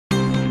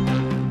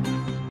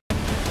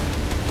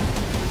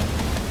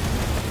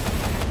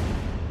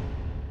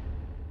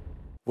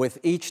With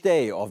each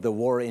day of the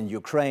war in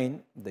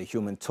Ukraine, the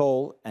human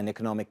toll and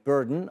economic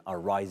burden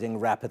are rising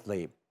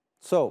rapidly.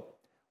 So,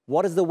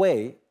 what is the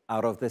way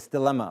out of this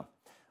dilemma?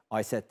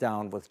 I sat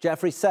down with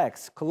Jeffrey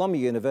Sachs,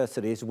 Columbia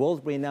University's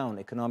world-renowned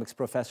economics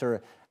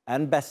professor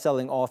and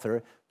best-selling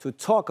author, to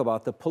talk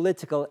about the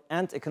political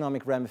and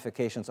economic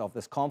ramifications of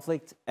this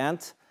conflict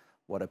and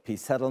what a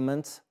peace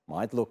settlement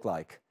might look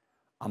like.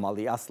 I'm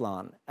Ali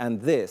Aslan,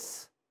 and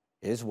this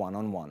is One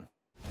on One.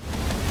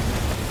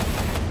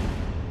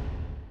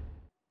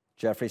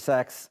 Jeffrey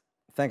Sachs,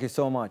 thank you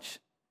so much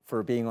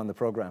for being on the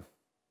program.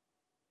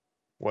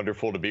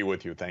 Wonderful to be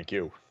with you. Thank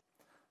you.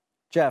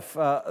 Jeff,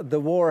 the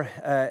war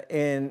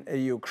in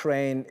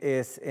Ukraine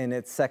is in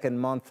its second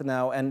month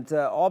now, and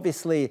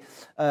obviously,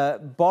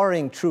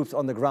 barring troops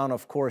on the ground,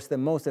 of course, the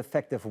most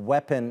effective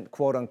weapon,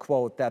 quote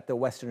unquote, that the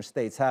Western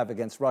states have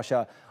against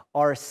Russia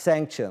are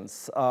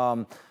sanctions.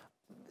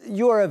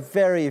 You are a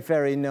very,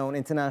 very known,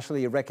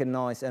 internationally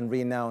recognized and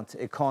renowned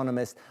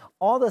economist.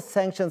 Are the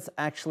sanctions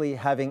actually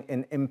having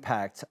an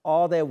impact?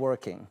 Are they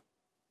working?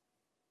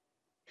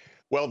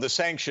 Well, the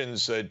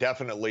sanctions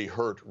definitely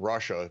hurt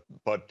Russia,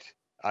 but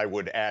I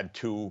would add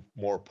two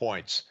more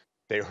points.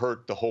 They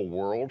hurt the whole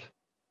world.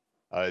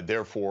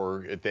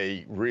 Therefore,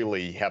 they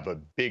really have a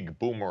big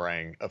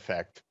boomerang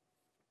effect.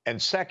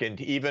 And second,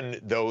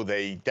 even though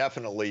they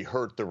definitely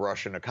hurt the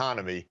Russian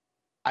economy,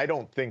 I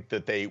don't think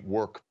that they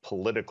work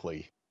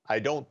politically. I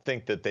don't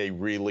think that they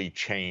really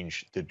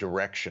change the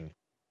direction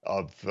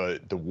of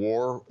the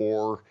war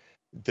or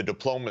the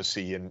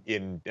diplomacy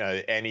in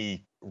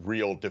any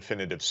real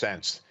definitive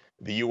sense.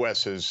 The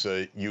U.S. has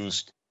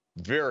used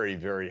very,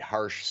 very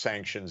harsh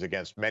sanctions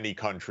against many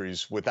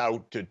countries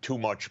without too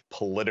much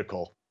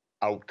political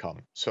outcome.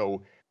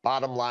 So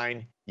bottom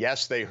line,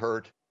 yes, they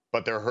hurt,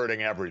 but they're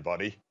hurting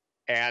everybody.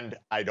 And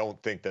I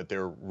don't think that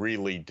they're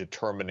really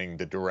determining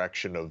the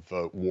direction of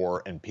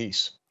war and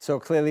peace. So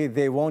clearly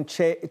they won't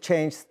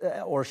change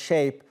or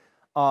shape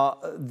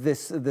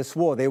this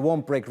war. They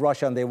won't break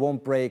Russia and they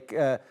won't break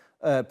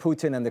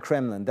Putin and the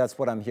Kremlin. That's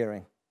what I'm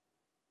hearing.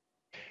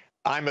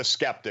 I'm a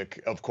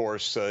skeptic, of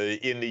course.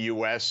 In the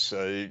U.S.,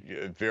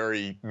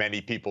 very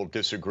many people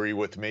disagree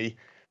with me,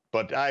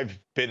 but I've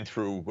been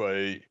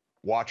through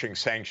watching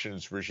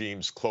sanctions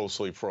regimes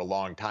closely for a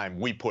long time.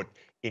 We put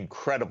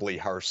incredibly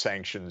harsh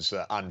sanctions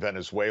on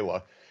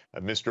Venezuela.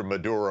 Mr.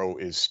 Maduro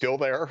is still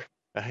there.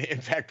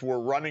 In fact, we're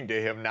running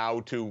to him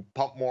now to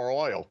pump more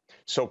oil.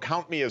 So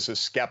count me as a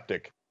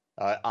skeptic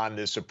on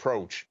this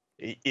approach.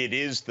 It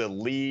is the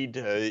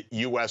lead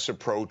U.S.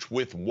 approach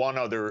with one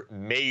other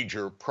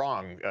major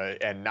prong,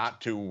 and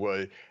not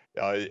to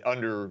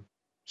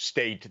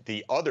understate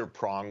the other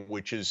prong,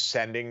 which is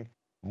sending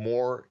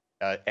more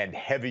and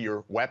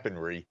heavier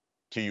weaponry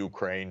to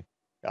Ukraine,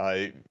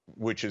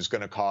 which is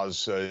going to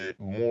cause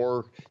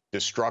more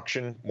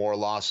destruction, more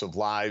loss of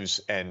lives,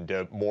 and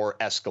more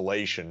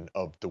escalation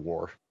of the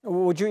war.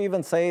 Would you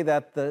even say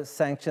that the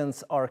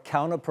sanctions are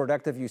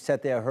counterproductive? You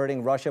said they are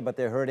hurting Russia, but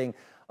they're hurting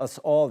us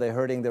all. They're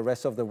hurting the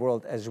rest of the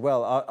world as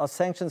well. Are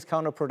sanctions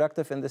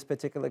counterproductive in this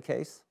particular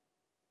case?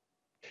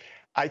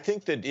 I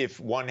think that if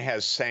one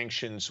has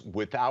sanctions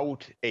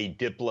without a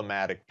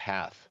diplomatic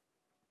path,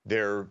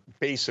 they're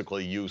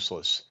basically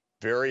useless,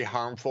 very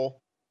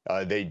harmful.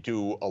 They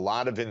do a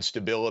lot of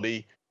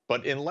instability.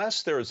 But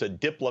unless there's a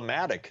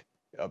diplomatic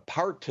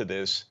part to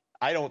this,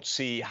 I don't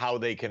see how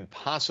they can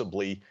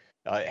possibly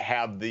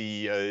have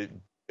the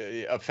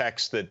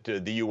effects that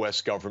the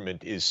U.S.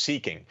 government is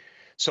seeking.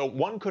 So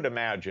one could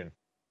imagine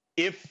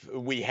if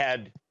we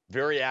had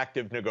very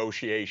active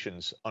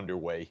negotiations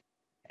underway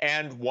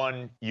and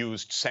one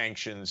used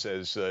sanctions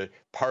as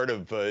part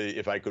of,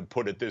 if I could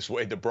put it this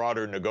way, the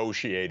broader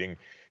negotiating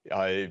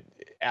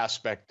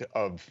aspect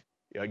of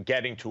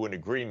getting to an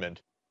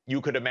agreement,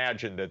 you could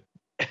imagine that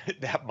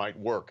that might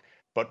work.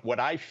 But what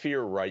I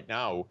fear right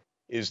now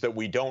is that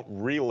we don't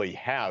really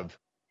have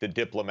the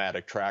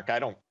diplomatic track. I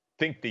don't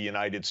think the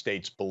United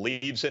States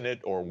believes in it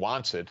or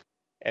wants it.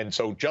 And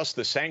so just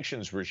the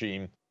sanctions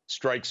regime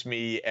strikes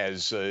me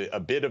as a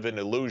bit of an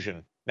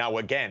illusion. Now,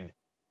 again,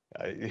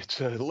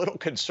 it's a little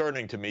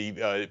concerning to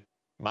me.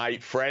 My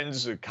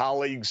friends,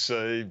 colleagues,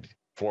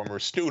 former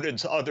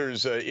students,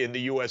 others in the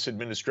U.S.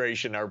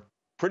 administration are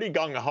pretty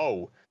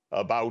gung-ho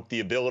about the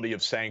ability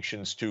of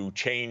sanctions to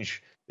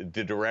change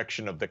the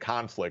direction of the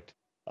conflict.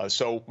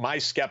 So my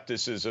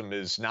skepticism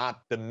is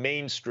not the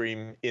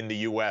mainstream in the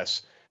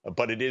U.S.,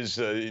 but it is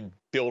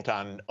built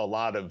on a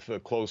lot of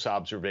close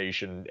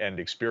observation and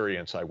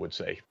experience, I would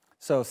say.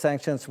 So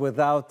sanctions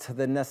without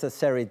the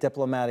necessary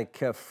diplomatic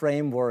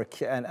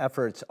framework and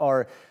efforts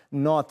are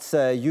not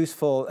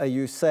useful,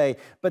 you say.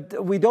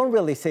 But we don't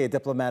really see a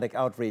diplomatic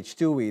outreach,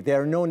 do we?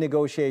 There are no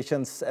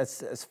negotiations,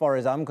 as far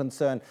as I'm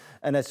concerned,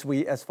 and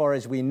as far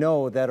as we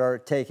know, that are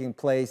taking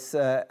place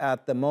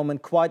at the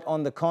moment. Quite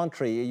on the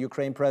contrary,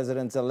 Ukraine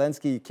President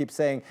Zelensky keeps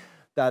saying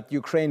that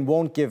Ukraine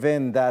won't give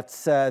in, that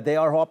they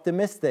are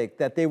optimistic,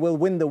 that they will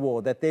win the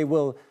war, that they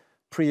will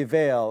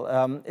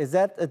prevail. Is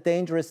that a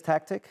dangerous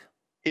tactic?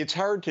 It's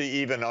hard to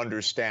even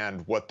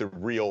understand what the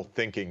real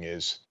thinking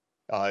is.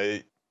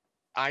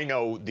 I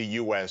know the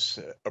U.S.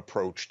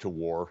 approach to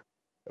war,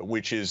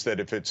 which is that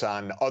if it's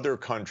on other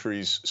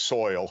countries'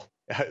 soil,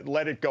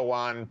 let it go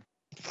on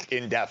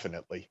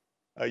indefinitely.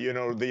 The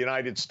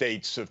United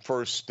States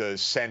first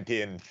sent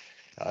in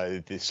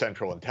the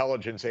Central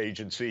Intelligence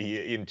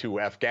Agency into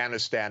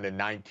Afghanistan in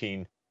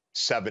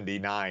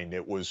 1979.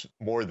 It was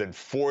more than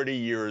 40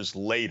 years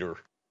later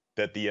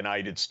that the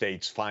United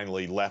States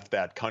finally left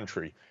that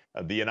country.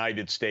 The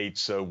United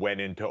States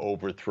went in to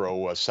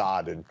overthrow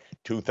Assad in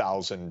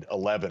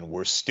 2011.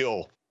 We're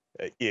still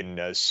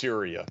in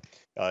Syria.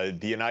 The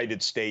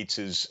United States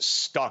is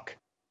stuck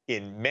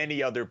in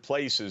many other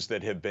places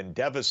that have been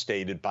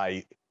devastated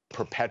by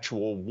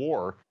perpetual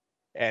war.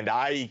 And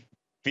I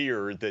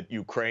fear that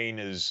Ukraine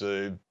is,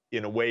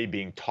 in a way,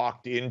 being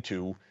talked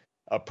into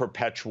a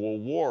perpetual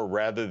war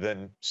rather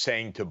than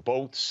saying to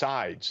both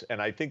sides.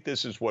 And I think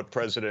this is what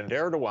President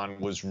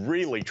Erdogan was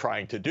really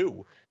trying to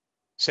do,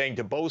 saying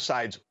to both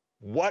sides,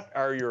 what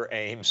are your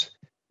aims?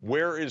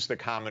 Where is the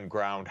common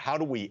ground? How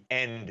do we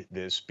end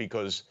this?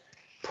 Because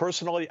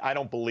personally, I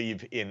don't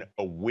believe in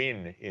a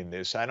win in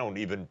this. I don't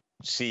even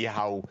see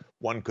how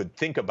one could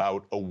think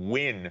about a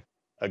win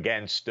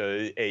against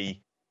a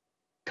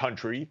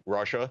country,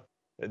 Russia,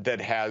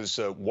 that has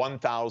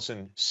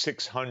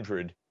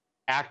 1,600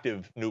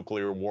 active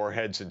nuclear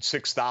warheads and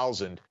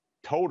 6,000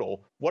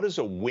 total. What does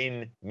a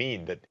win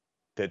mean?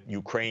 That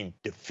Ukraine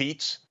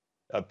defeats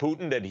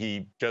Putin? That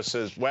he just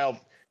says, well,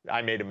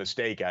 I made a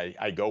mistake,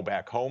 I go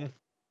back home?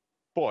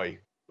 Boy,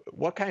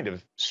 what kind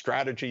of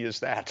strategy is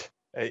that?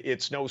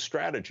 It's no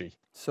strategy.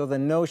 So the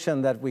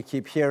notion that we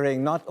keep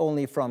hearing, not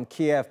only from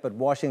Kiev, but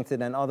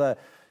Washington and other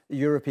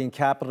European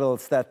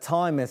capitals, that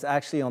time is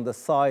actually on the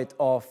side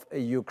of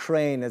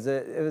Ukraine is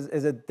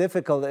a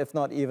difficult, if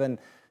not even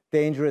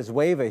dangerous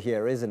waver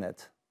here, isn't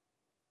it?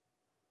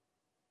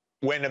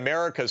 When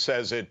America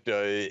says it,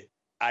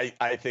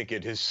 I think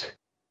it is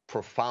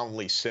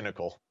profoundly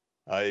cynical.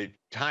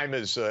 Time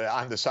is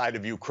on the side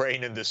of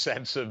Ukraine in the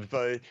sense of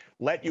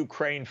let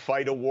Ukraine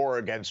fight a war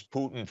against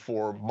Putin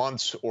for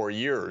months or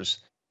years.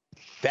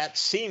 That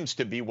seems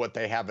to be what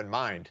they have in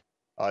mind.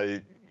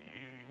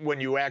 When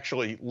you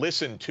actually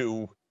listen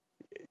to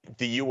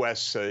the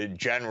U.S.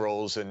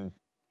 Generals and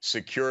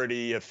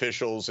security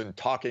officials and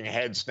talking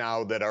heads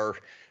now that are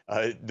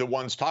the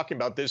ones talking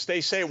about this,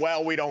 they say,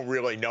 well, we don't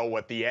really know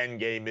what the end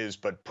game is,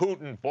 but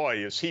Putin, boy,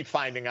 is he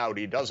finding out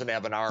he doesn't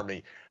have an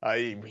army.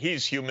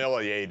 He's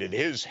humiliated.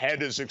 His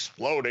head is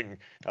exploding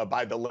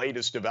by the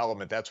latest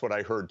development. That's what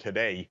I heard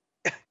today.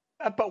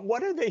 But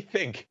what do they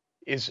think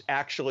is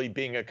actually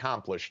being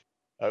accomplished?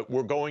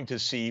 We're going to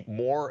see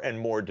more and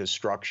more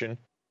destruction,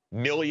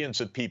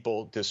 millions of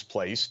people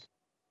displaced.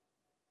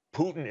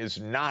 Putin is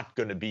not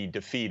going to be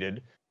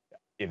defeated,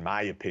 in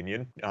my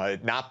opinion,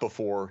 not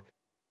before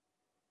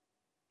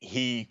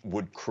he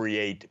would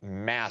create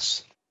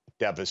mass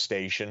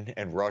devastation,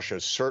 and Russia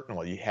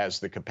certainly has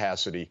the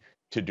capacity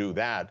to do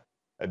that.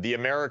 The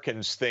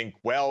Americans think,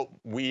 well,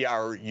 we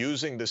are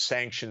using the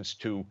sanctions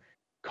to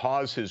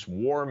cause his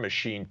war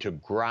machine to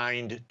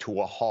grind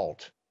to a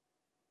halt.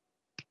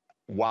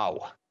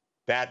 Wow,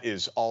 that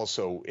is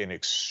also an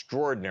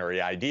extraordinary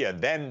idea.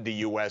 Then the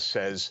U.S.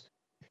 says,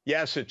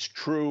 yes, it's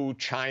true,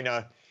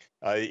 China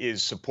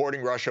is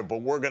supporting Russia,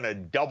 but we're going to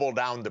double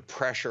down the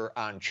pressure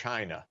on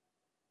China.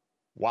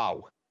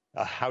 Wow,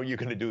 how are you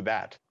going to do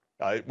that?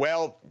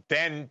 Well,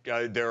 then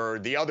there are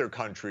the other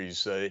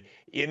countries,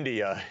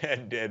 India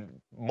and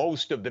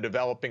most of the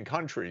developing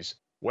countries.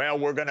 Well,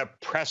 we're going to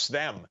press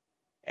them.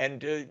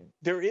 And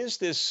there is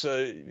this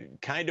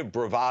kind of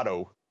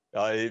bravado.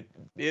 It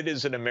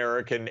is an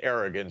American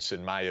arrogance,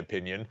 in my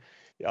opinion,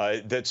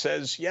 that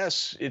says,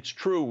 yes, it's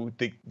true.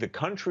 The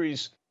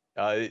countries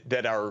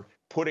that are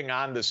putting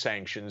on the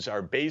sanctions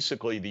are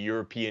basically the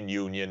European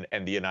Union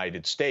and the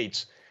United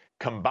States.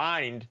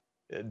 Combined,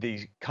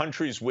 the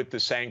countries with the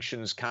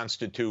sanctions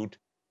constitute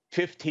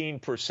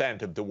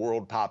 15% of the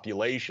world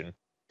population.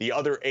 The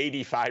other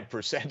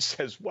 85%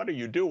 says, what are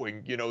you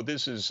doing? You know,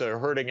 this is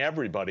hurting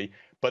everybody.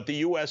 But the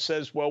U.S.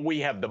 says, well, we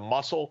have the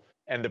muscle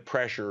and the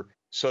pressure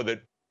so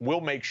that we'll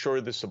make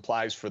sure this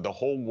applies for the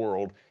whole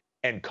world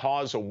and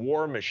cause a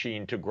war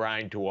machine to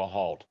grind to a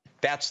halt.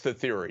 That's the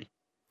theory.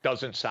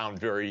 Doesn't sound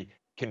very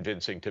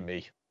convincing to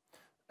me.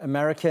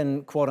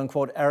 American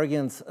quote-unquote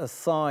arrogance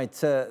aside,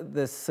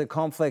 this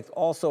conflict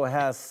also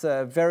has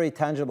a very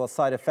tangible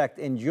side effect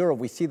in Europe.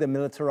 We see the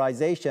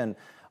militarization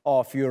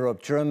of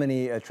Europe.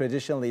 Germany, a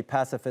traditionally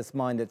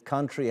pacifist-minded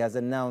country, has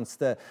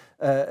announced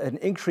an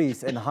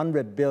increase in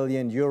 100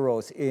 billion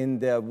euros in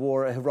their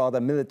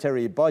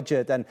military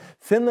budget. And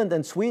Finland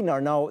and Sweden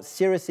are now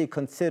seriously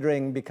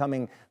considering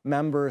becoming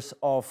members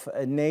of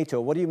NATO.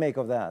 What do you make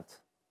of that?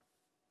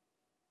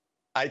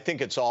 I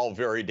think it's all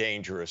very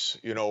dangerous.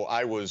 You know,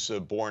 I was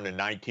born in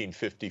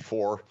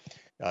 1954,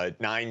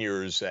 9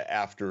 years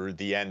after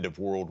the end of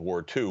World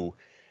War II.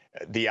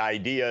 The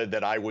idea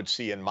that I would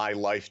see in my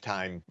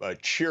lifetime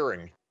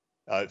cheering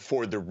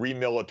for the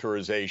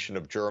remilitarization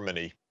of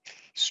Germany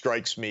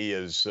strikes me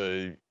as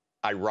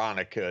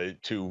ironic,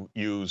 to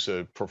use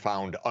a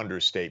profound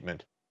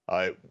understatement.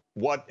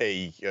 What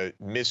a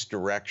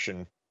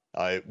misdirection.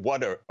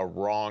 What a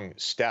wrong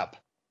step.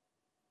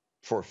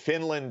 For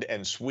Finland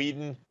and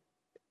Sweden,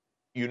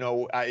 you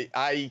know,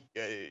 I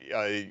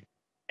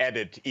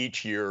edit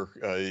each year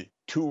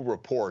two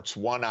reports,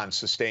 one on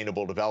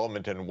sustainable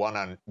development and one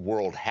on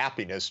world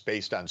happiness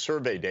based on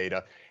survey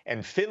data.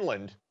 And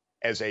Finland,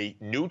 as a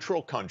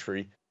neutral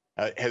country,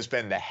 has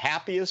been the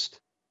happiest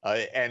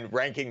and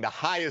ranking the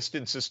highest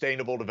in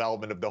sustainable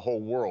development of the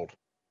whole world.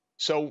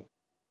 So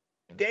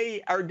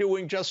they are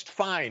doing just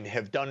fine,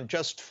 have done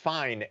just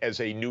fine as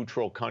a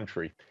neutral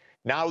country.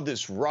 Now,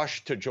 this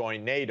rush to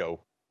join NATO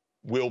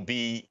will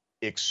be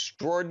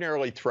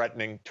extraordinarily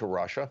threatening to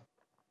Russia.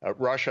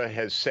 Russia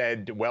has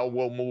said, well,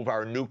 we'll move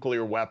our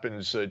nuclear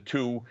weapons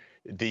to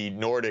the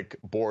Nordic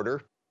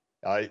border.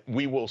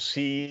 We will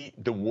see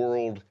the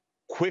world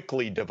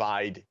quickly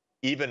divide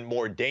even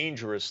more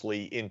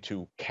dangerously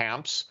into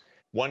camps.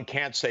 One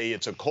can't say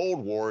it's a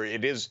Cold War.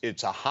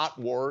 It's a hot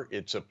war.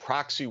 It's a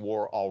proxy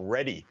war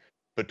already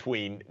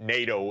between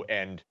NATO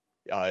and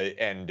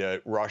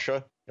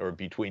Russia, or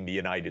between the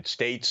United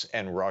States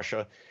and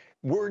Russia.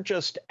 We're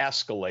just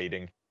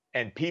escalating,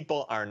 and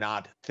people are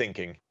not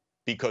thinking,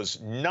 because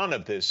none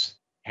of this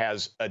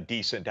has a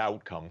decent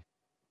outcome.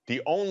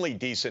 The only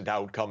decent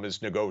outcome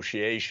is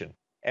negotiation.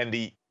 And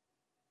the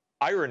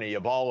irony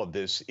of all of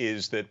this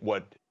is that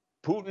what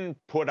Putin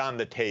put on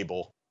the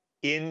table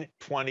in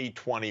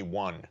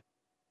 2021,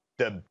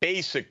 the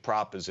basic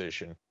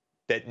proposition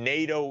that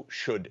NATO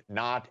should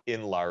not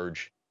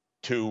enlarge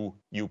to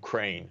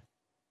Ukraine,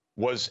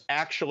 was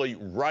actually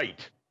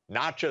right,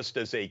 not just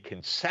as a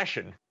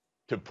concession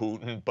to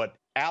Putin, but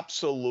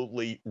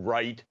absolutely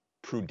right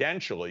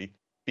prudentially,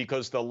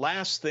 because the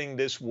last thing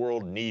this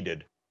world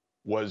needed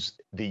was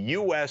the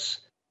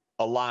U.S.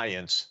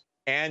 alliance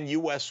and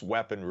U.S.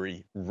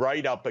 weaponry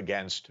right up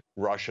against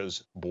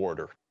Russia's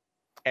border.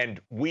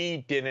 And we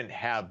didn't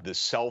have the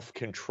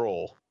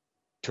self-control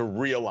to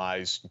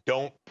realize,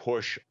 don't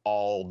push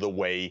all the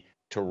way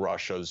to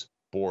Russia's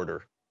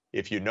border.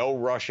 If you know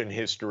Russian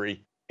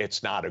history,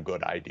 it's not a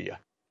good idea.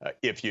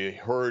 If you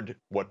heard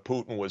what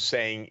Putin was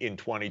saying in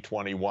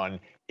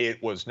 2021,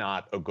 it was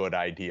not a good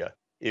idea.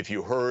 If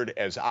you heard,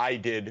 as I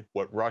did,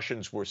 what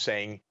Russians were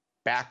saying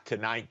back to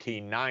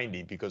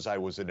 1990, because I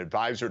was an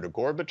advisor to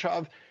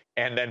Gorbachev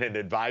and then an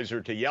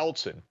advisor to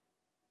Yeltsin.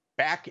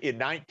 Back in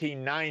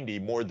 1990,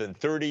 more than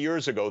 30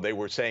 years ago, they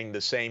were saying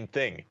the same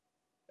thing.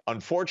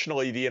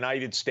 Unfortunately, the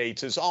United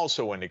States is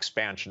also an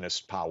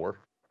expansionist power,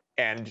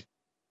 and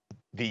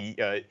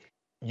the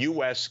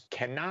U.S.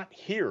 cannot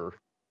hear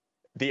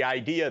the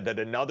idea that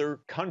another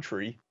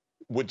country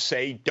would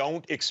say,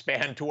 don't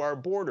expand to our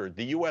border.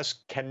 The U.S.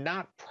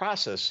 cannot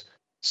process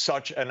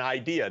such an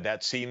idea.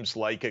 That seems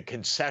like a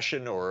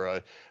concession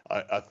or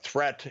a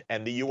threat,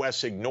 and the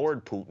U.S.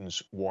 ignored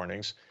Putin's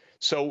warnings.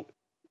 So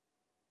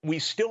we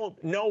still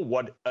know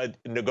what a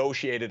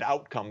negotiated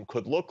outcome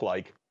could look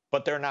like,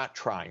 but they're not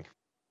trying.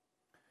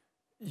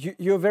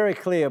 You're very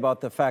clear about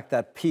the fact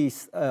that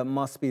peace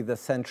must be the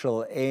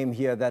central aim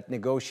here, that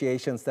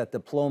negotiations, that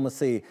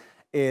diplomacy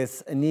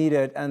is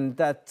needed, and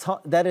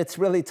that it's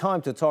really time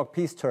to talk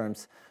peace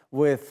terms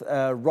with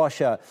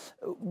Russia.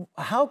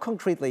 How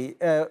concretely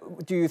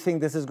do you think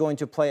this is going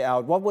to play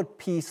out? What would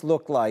peace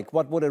look like?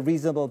 What would a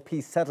reasonable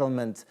peace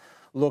settlement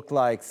look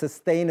like,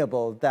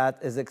 sustainable, that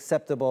is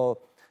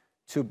acceptable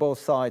to both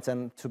sides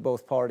and to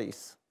both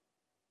parties?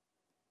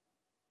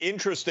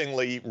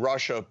 Interestingly,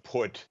 Russia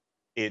put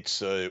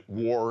its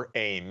war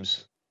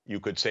aims, you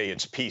could say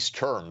its peace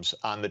terms,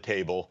 on the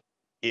table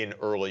in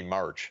early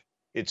March.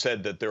 It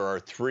said that there are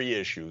three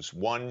issues.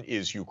 One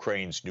is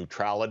Ukraine's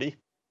neutrality.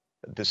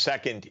 The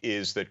second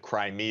is that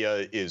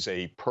Crimea is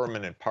a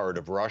permanent part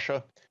of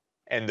Russia.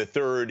 And the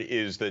third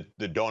is that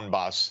the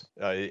Donbass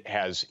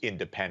has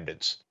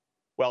independence.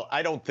 Well,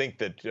 I don't think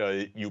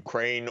that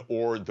Ukraine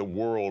or the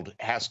world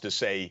has to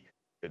say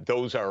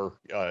those are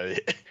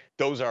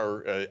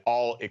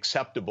all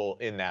acceptable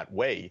in that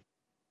way.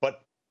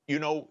 But, you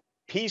know,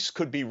 peace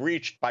could be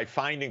reached by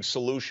finding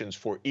solutions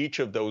for each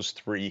of those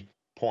 3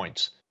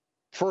 points.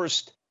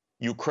 First,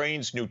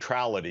 Ukraine's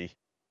neutrality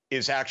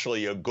is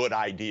actually a good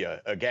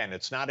idea. Again,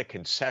 it's not a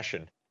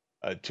concession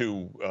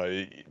to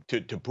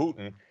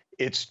Putin.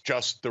 It's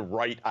just the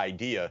right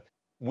idea.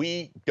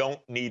 We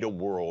don't need a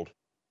world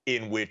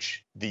in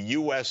which the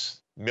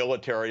U.S.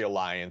 military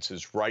alliance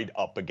is right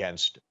up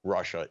against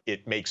Russia.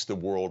 It makes the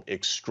world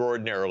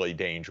extraordinarily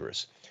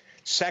dangerous.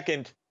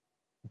 Second,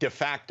 de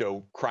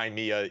facto,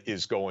 Crimea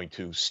is going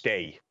to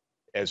stay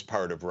as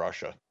part of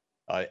Russia.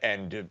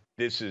 And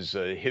this is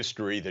a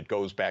history that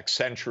goes back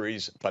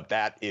centuries, but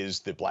that is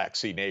the Black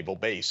Sea Naval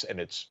Base,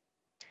 and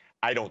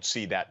I don't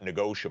see that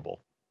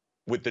negotiable.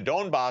 With the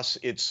Donbass,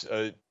 it's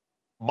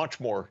much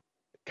more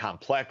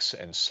complex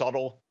and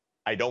subtle.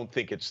 I don't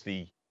think it's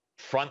the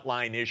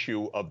frontline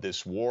issue of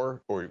this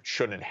war, or it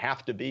shouldn't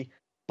have to be,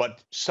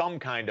 but some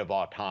kind of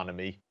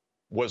autonomy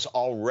was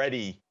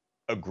already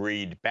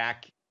agreed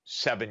back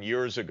 7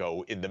 years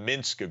ago in the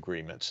Minsk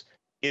agreements.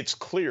 It's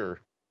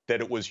clear that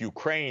it was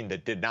Ukraine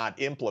that did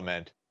not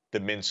implement the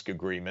Minsk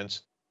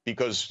agreements,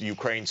 because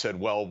Ukraine said,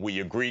 well, we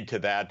agreed to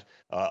that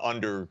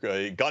under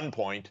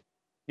gunpoint.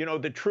 You know,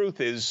 the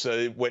truth is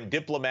when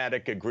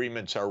diplomatic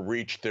agreements are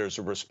reached, there's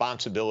a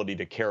responsibility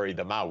to carry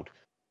them out.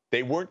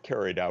 They weren't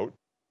carried out.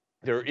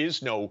 There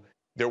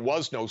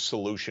was no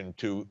solution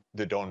to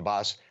the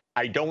Donbass.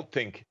 I don't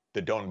think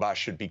the Donbass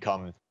should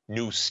become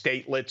new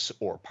statelets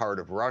or part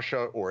of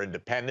Russia or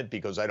independent,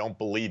 because I don't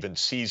believe in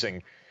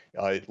seizing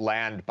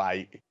land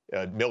by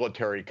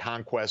military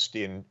conquest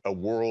in a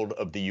world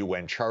of the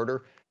UN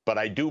Charter. But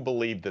I do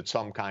believe that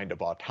some kind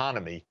of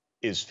autonomy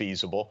is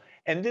feasible.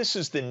 And this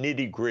is the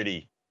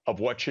nitty-gritty of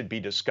what should be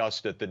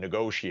discussed at the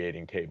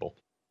negotiating table.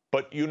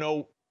 But, you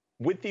know,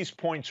 with these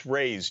points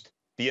raised,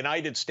 the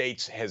United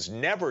States has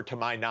never, to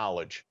my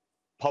knowledge,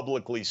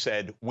 publicly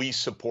said we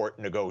support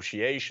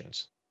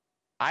negotiations.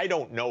 I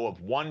don't know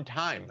of one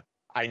time.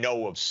 I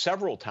know of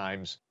several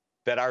times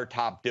that our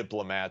top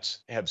diplomats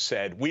have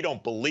said we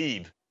don't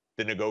believe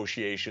the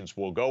negotiations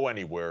will go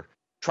anywhere,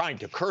 trying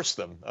to curse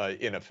them,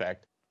 in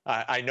effect.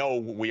 I know,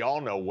 we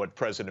all know what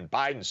President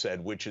Biden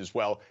said, which is,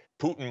 well,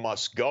 Putin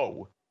must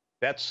go.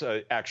 That's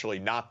actually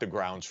not the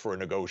grounds for a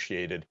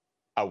negotiated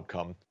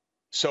outcome.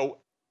 So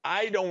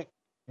I don't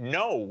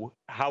know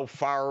how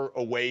far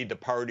away the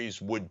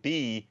parties would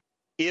be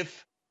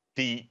if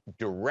the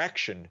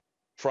direction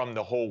from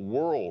the whole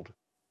world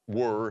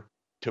were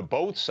to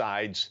both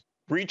sides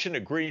reach an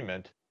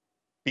agreement,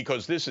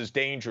 because this is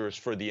dangerous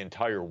for the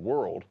entire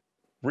world,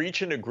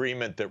 reach an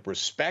agreement that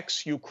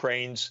respects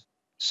Ukraine's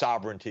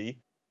sovereignty,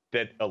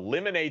 that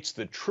eliminates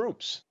the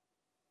troops,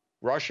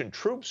 Russian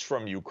troops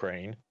from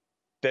Ukraine,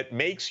 that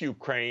makes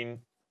Ukraine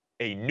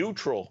a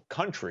neutral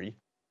country,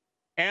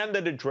 and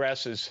that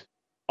addresses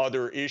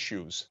other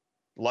issues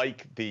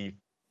like the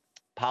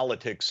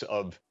politics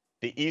of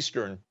the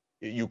eastern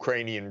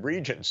Ukrainian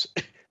regions.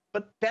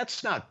 But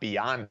that's not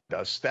beyond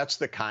us. That's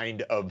the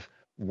kind of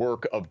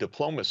work of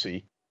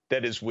diplomacy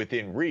that is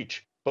within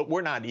reach. But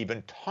we're not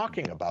even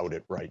talking about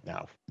it right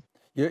now.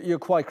 You're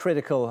quite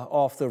critical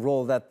of the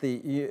role that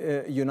the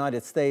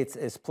United States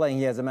is playing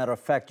here. As a matter of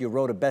fact, you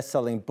wrote a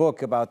best-selling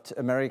book about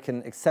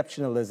American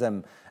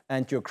exceptionalism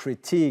and your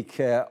critique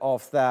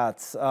of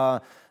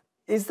that.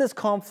 Is this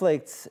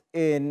conflict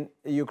in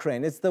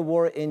Ukraine, is the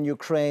war in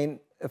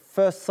Ukraine a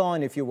first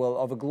sign, if you will,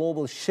 of a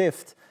global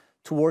shift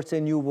towards a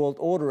new world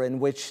order in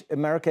which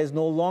America is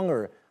no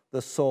longer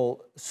the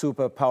sole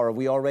superpower?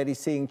 We're already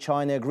seeing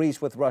China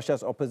agrees with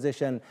Russia's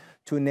opposition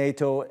to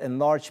NATO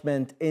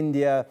enlargement.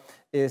 India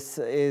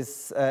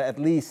is at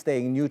least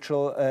staying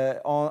neutral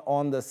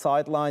on the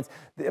sidelines.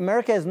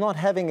 America is not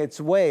having its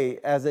way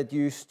as it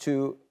used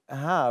to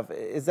have.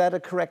 Is that a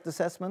correct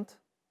assessment?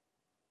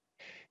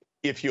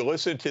 If you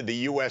listen to the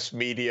U.S.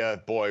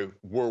 media, boy,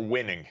 we're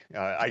winning.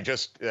 I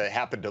just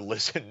happened to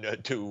listen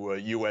to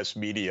U.S.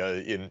 media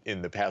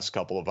in the past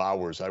couple of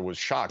hours. I was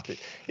shocked.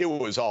 It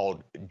was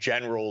all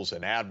generals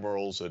and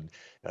admirals and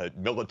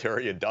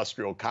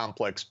military-industrial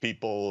complex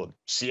people,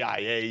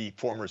 CIA,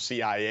 former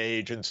CIA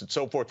agents, and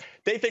so forth.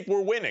 They think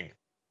we're winning.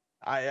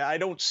 I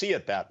don't see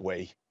it that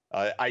way.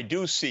 I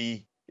do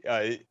see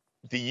the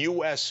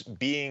U.S.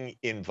 being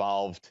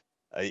involved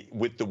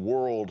with the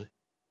world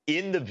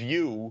in the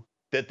view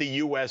that the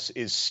U.S.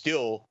 is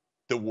still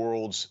the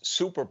world's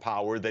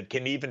superpower that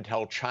can even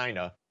tell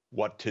China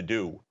what to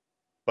do.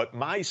 But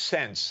my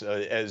sense,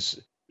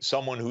 as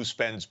someone who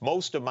spends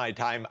most of my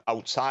time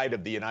outside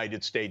of the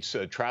United States,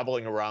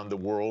 traveling around the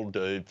world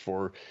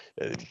for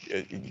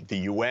the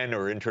UN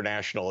or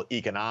international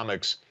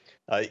economics,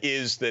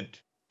 is that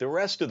the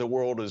rest of the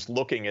world is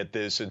looking at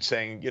this and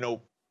saying, you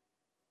know,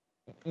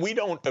 we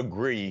don't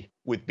agree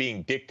with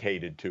being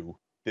dictated to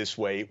this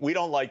way. We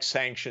don't like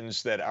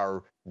sanctions that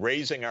are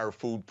raising our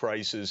food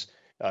prices,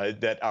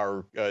 that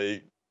are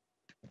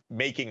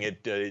making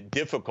it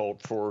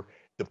difficult for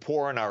the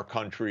poor in our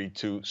country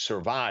to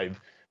survive.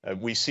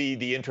 We see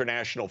the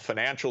international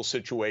financial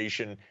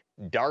situation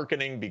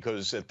darkening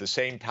because at the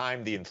same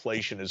time the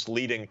inflation is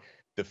leading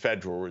the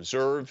Federal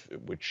Reserve,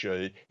 which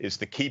is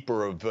the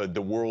keeper of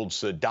the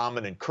world's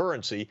dominant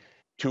currency,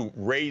 to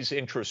raise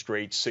interest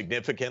rates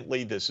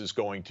significantly. This is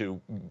going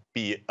to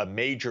be a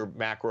major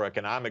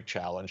macroeconomic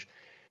challenge.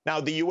 Now,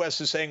 the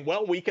U.S. is saying,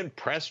 well, we can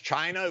press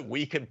China,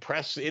 we can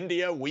press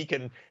India, we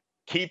can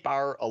keep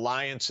our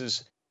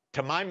alliances.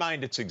 To my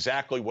mind, it's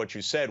exactly what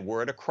you said.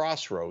 We're at a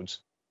crossroads.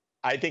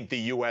 I think the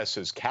U.S.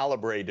 has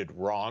calibrated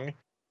wrong.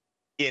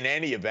 In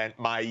any event,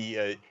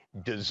 my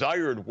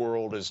desired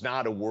world is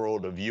not a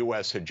world of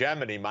U.S.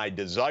 hegemony. My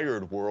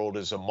desired world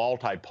is a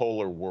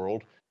multipolar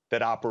world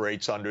that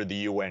operates under the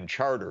UN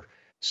Charter.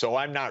 So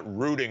I'm not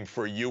rooting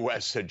for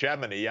U.S.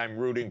 hegemony. I'm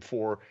rooting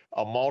for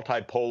a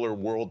multipolar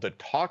world that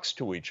talks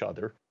to each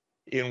other,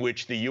 in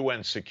which the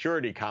UN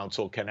Security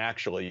Council can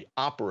actually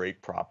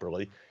operate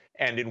properly,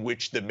 and in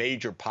which the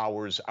major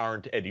powers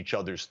aren't at each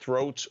other's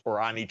throats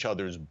or on each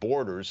other's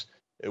borders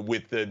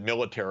with the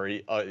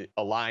military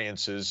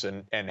alliances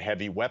and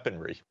heavy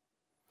weaponry.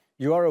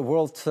 You are a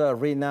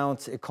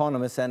world-renowned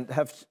economist and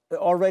have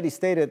already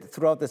stated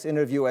throughout this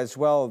interview as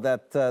well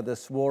that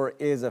this war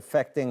is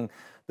affecting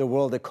the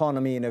world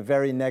economy in a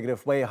very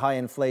negative way. High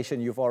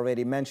inflation, you've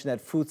already mentioned that.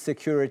 Food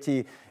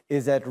security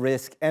is at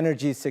risk.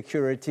 Energy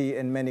security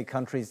in many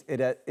countries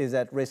is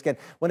at risk. And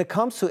when it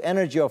comes to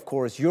energy, of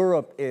course,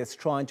 Europe is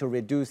trying to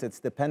reduce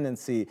its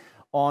dependency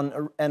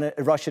on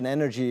Russian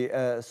energy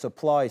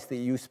supplies. The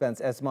EU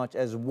spends as much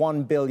as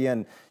 $1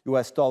 billion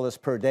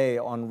per day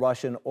on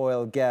Russian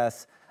oil,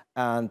 gas,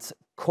 and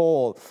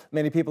coal.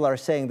 Many people are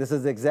saying this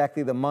is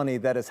exactly the money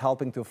that is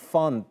helping to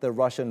fund the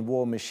Russian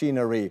war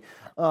machinery.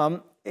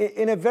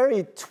 In a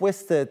very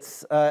twisted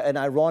and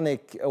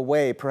ironic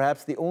way,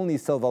 perhaps the only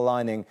silver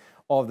lining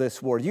of this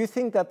war, do you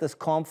think that this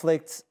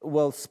conflict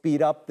will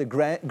speed up the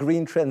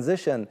green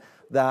transition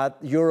that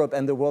Europe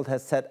and the world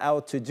has set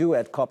out to do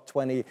at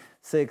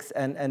COP26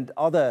 and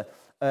other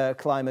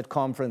climate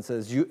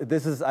conferences?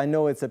 This is, I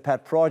know it's a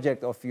pet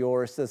project of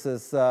yours. This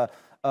is a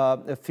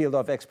field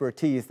of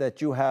expertise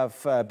that you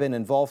have been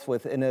involved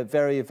with in a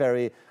very,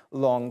 very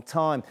long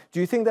time.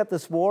 Do you think that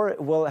this war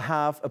will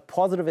have a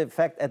positive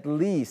effect, at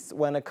least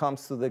when it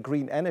comes to the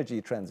green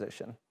energy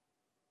transition?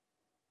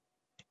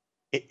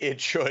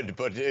 It should,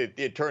 but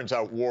it turns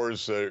out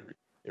wars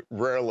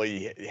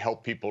rarely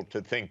help people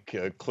to think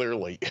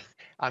clearly.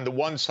 On the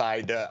one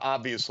side,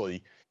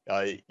 obviously,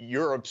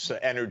 Europe's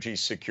energy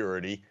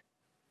security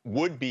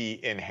would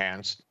be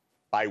enhanced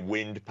by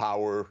wind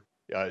power,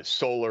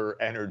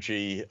 solar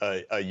energy,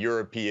 a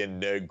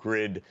European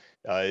grid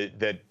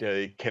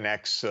that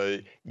connects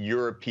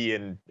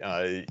European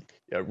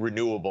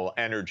renewable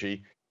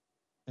energy.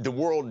 The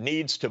world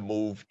needs to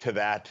move to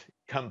that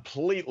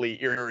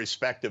completely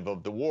irrespective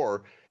of the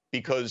war,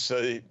 because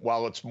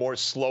while it's more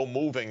slow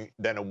moving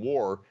than a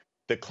war,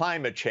 the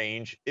climate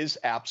change is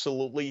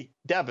absolutely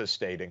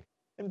devastating.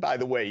 And by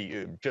the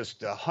way,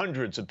 just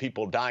hundreds of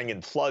people dying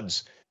in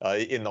floods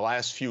in the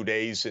last few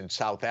days in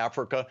South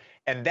Africa.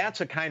 And that's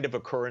a kind of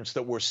occurrence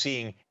that we're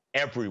seeing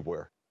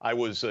everywhere. I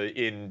was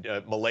in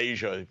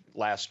Malaysia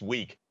last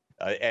week,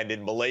 and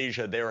in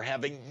Malaysia, they're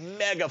having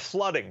mega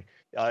flooding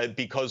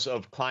because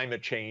of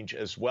climate change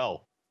as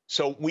well.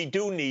 So we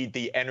do need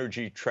the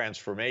energy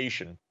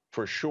transformation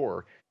for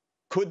sure.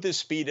 Could this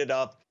speed it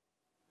up?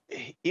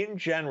 In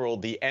general,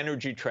 the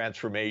energy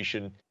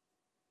transformation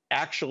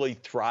actually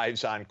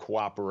thrives on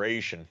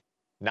cooperation,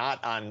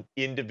 not on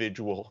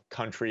individual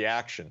country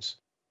actions.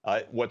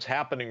 What's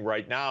happening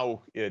right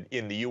now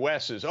in the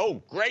U.S. is,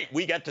 oh, great,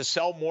 we get to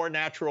sell more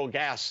natural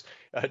gas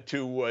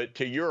to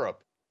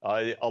Europe.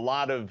 A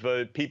lot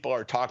of people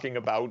are talking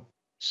about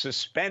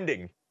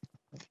suspending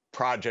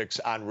projects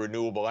on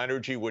renewable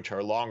energy, which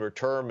are longer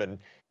term, and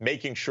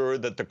making sure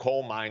that the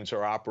coal mines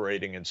are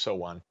operating and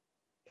so on.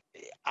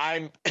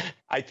 I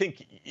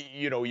think,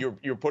 you know,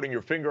 you're putting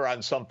your finger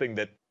on something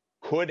that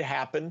could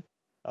happen,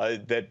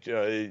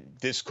 that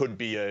this could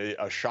be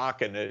a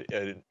shock and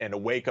a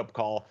wake-up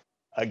call.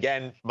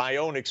 Again, my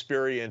own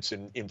experience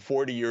in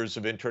 40 years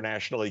of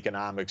international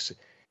economics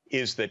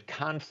is that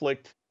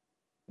conflict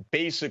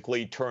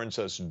basically turns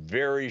us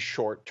very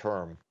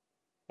short-term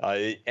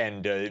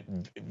and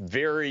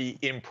very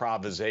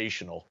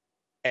improvisational.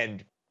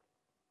 And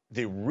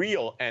the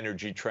real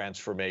energy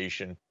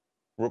transformation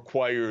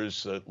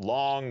requires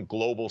long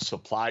global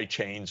supply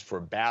chains for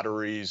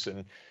batteries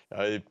and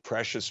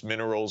precious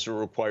minerals. It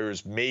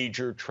requires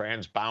major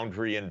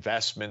transboundary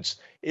investments.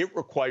 It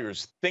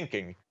requires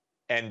thinking,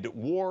 and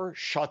war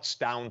shuts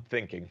down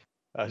thinking.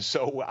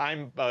 So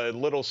I'm a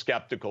little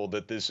skeptical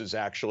that this is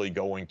actually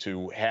going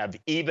to have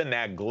even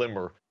that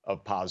glimmer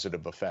of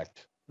positive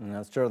effect.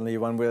 Certainly,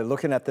 when we're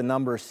looking at the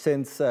numbers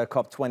since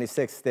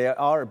COP26, they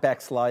are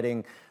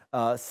backsliding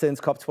since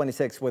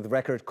COP26 with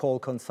record coal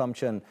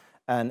consumption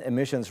and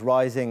emissions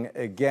rising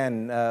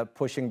again,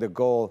 pushing the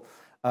goal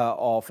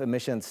of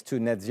emissions to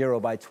net zero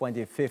by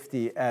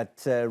 2050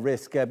 at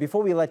risk.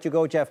 Before we let you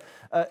go, Jeff,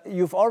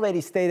 you've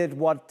already stated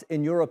what,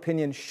 in your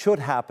opinion, should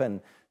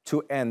happen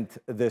to end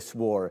this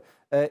war.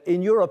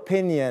 In your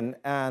opinion,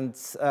 and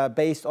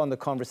based on the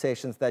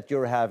conversations that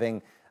you're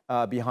having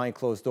behind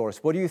closed doors,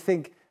 what do you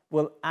think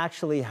will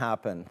actually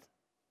happen?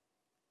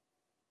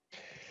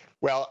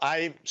 Well,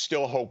 I'm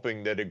still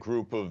hoping that a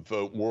group of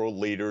world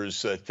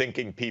leaders,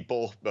 thinking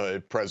people,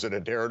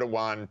 President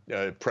Erdogan,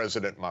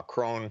 President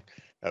Macron,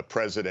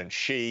 President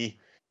Xi,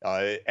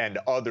 and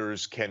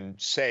others can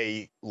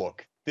say,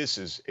 look, this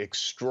is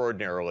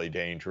extraordinarily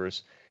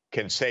dangerous,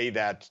 can say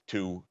that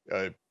to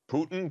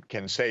Putin,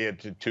 can say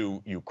it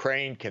to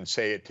Ukraine, can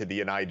say it to the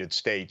United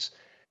States,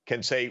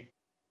 can say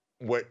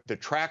what the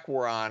track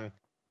we're on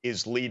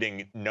is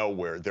leading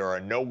nowhere. There are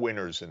no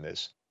winners in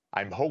this.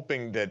 I'm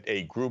hoping that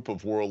a group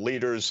of world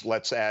leaders,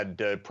 let's add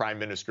Prime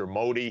Minister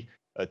Modi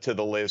to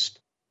the list,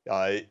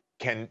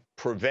 can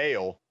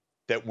prevail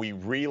that we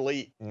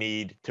really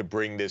need to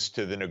bring this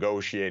to the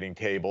negotiating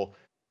table.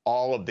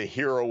 All of the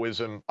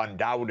heroism,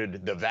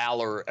 undoubted, the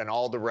valor, and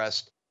all the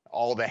rest,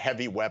 all the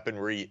heavy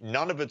weaponry,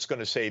 none of it's going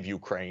to save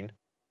Ukraine.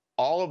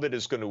 All of it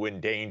is going to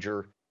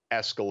endanger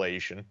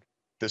escalation.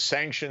 The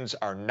sanctions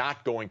are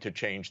not going to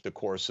change the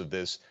course of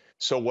this.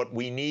 So what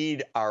we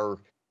need are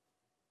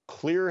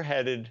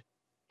clear-headed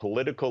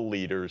political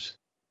leaders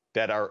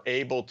that are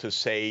able to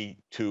say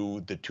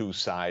to the two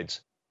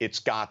sides, it's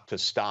got to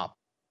stop.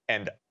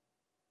 And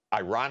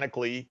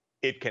ironically,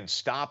 it can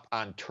stop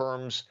on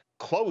terms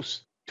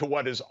close to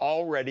what has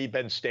already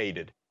been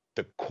stated.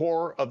 The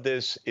core of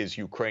this is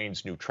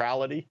Ukraine's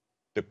neutrality.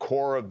 The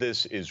core of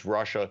this is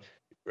Russia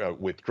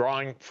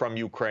withdrawing from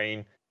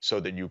Ukraine so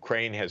that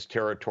Ukraine has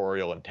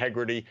territorial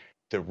integrity.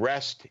 The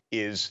rest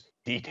is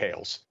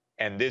details.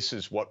 And this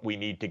is what we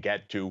need to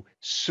get to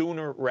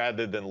sooner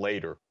rather than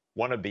later.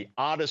 One of the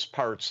oddest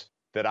parts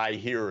that I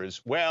hear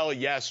is, well,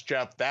 yes,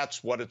 Jeff,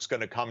 that's what it's going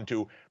to come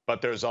to,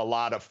 but there's a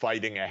lot of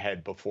fighting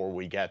ahead before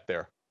we get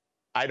there.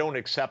 I don't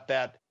accept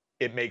that.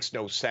 It makes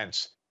no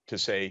sense to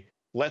say,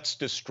 let's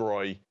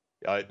destroy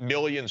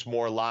millions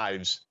more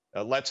lives.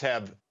 Let's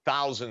have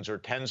thousands or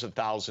tens of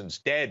thousands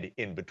dead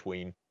in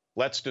between.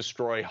 Let's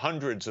destroy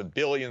hundreds of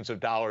billions of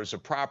dollars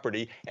of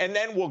property, and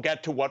then we'll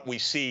get to what we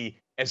see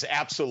as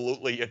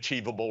absolutely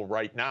achievable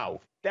right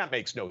now. That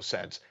makes no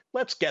sense.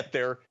 Let's get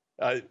there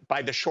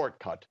by the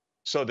shortcut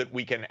so that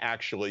we can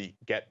actually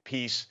get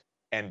peace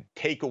and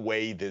take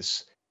away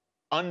this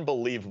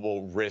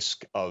unbelievable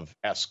risk of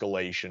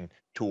escalation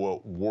to a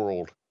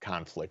world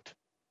conflict.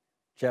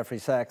 Jeffrey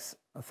Sachs,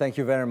 thank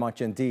you very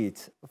much indeed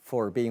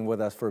for being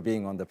with us, for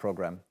being on the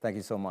program. Thank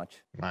you so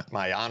much.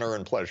 My honor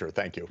and pleasure.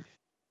 Thank you.